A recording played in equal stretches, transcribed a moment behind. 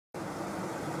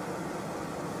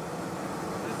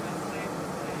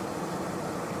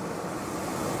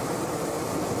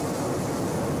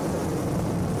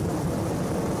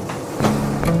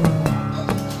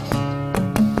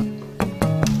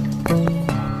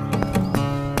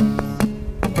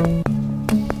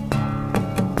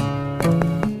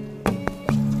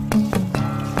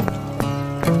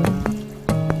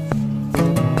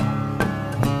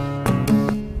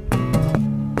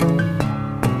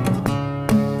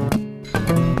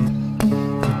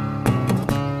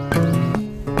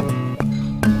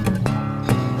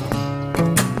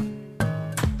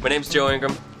name's Joe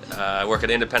Ingram. I work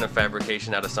at Independent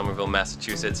Fabrication out of Somerville,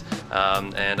 Massachusetts,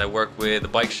 and I work with the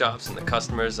bike shops and the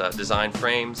customers, design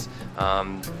frames,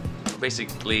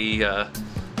 basically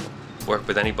work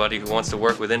with anybody who wants to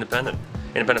work with Independent.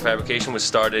 Independent Fabrication was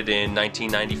started in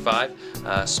 1995,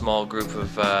 a small group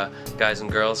of guys and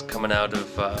girls coming out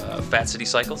of Fat City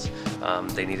Cycles.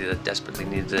 They desperately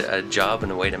needed a job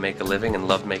and a way to make a living and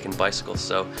loved making bicycles.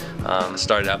 So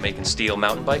started out making steel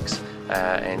mountain bikes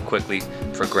and quickly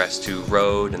progressed to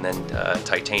road and then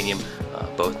titanium,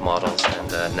 both models.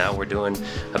 And now we're doing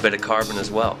a bit of carbon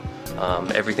as well.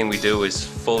 Everything we do is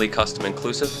fully custom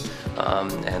inclusive,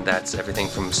 and that's everything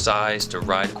from size to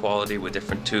ride quality with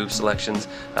different tube selections,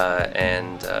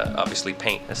 and obviously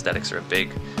paint. Aesthetics are a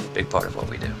big part of what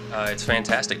we do. It's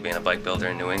fantastic being a bike builder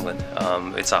in New England.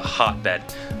 It's a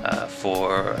hotbed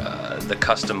for the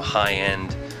custom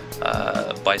high-end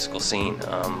bicycle scene.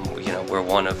 You know, we're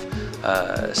one of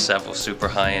several super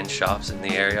high-end shops in the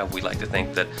area. We like to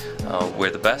think that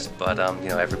we're the best, but you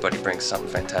know, everybody brings something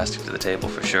fantastic to the table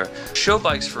for sure. Show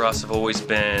bikes for us have always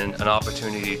been an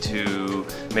opportunity to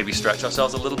maybe stretch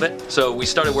ourselves a little bit. So we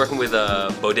started working with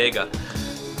Bodega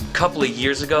a couple of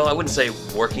years ago. I wouldn't say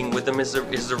working with them is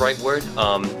the right word.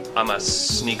 I'm a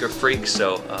sneaker freak,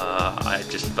 so I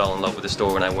just fell in love with the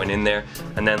store when I went in there.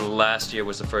 And then last year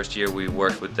was the first year we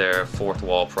worked with their Fourth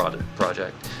Wall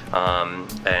project,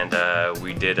 and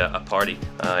we did a party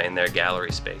in their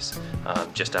gallery space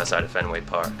just outside of Fenway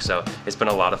Park. So it's been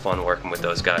a lot of fun working with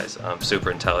those guys.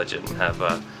 Super intelligent and have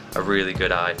a really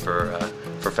good eye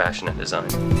for fashion and design.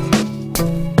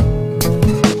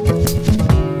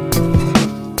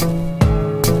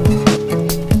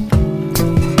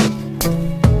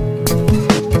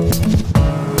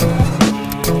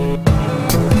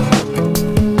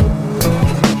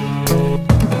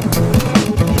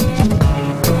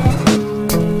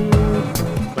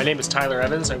 My name is Tyler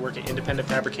Evans. I work at Independent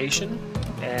Fabrication,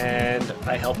 and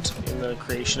I helped in the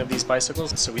creation of these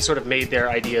bicycles. So we sort of made their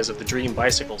ideas of the dream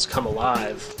bicycles come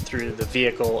alive through the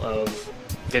vehicle of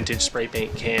vintage spray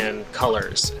paint can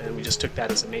colors, and we just took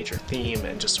that as a major theme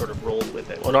and just sort of rolled with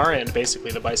it. On our end,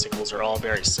 basically the bicycles are all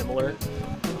very similar.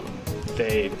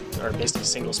 They are basically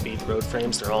single-speed road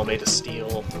frames. They're all made of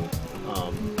steel.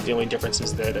 The only difference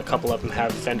is that a couple of them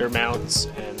have fender mounts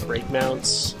and brake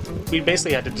mounts. We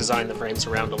basically had to design the frames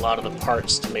around a lot of the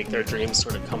parts to make their dreams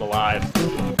sort of come alive.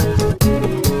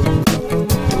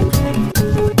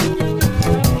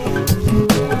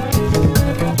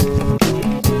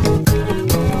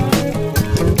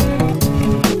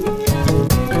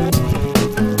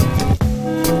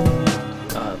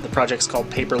 The project's called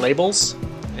Paper Labels,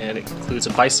 and it includes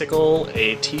a bicycle,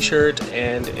 a t-shirt,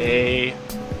 and a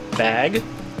bag,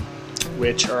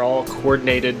 which are all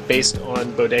coordinated based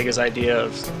on Bodega's idea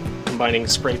of combining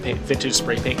spray paint, vintage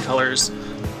spray paint colors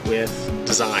with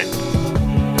design.